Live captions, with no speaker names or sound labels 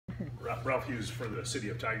Ralph Hughes for the city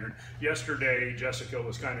of Tigard. Yesterday, Jessica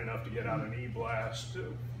was kind enough to get out an e-blast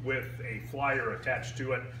with a flyer attached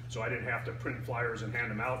to it, so I didn't have to print flyers and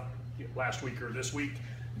hand them out last week or this week.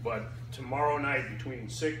 But tomorrow night between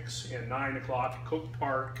 6 and 9 o'clock, Cook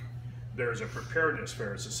Park, there's a Preparedness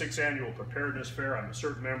Fair. It's the 6th annual Preparedness Fair. I'm a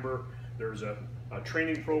CERT member. There's a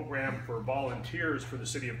training program for volunteers for the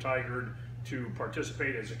city of Tigard to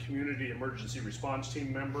participate as a community emergency response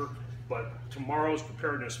team member. But tomorrow's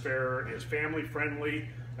Preparedness Fair is family friendly.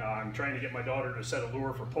 I'm trying to get my daughter to set a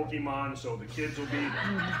lure for Pokemon, so the kids will be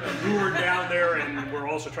lured down there, and we're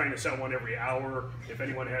also trying to set one every hour. If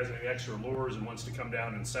anyone has any extra lures and wants to come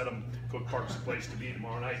down and set them, Cook Park's the place to be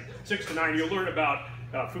tomorrow night. 6 to 9, you'll learn about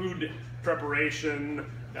food preparation,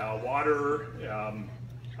 water.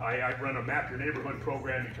 I run a Map Your Neighborhood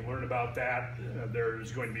program. You can learn about that.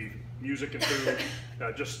 There's going to be music and food.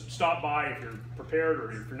 Just stop by if you're prepared,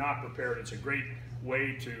 or if you're not prepared. It's a great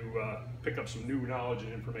way to pick up some new knowledge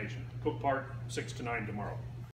and information. Cook Park, 6 to 9 tomorrow.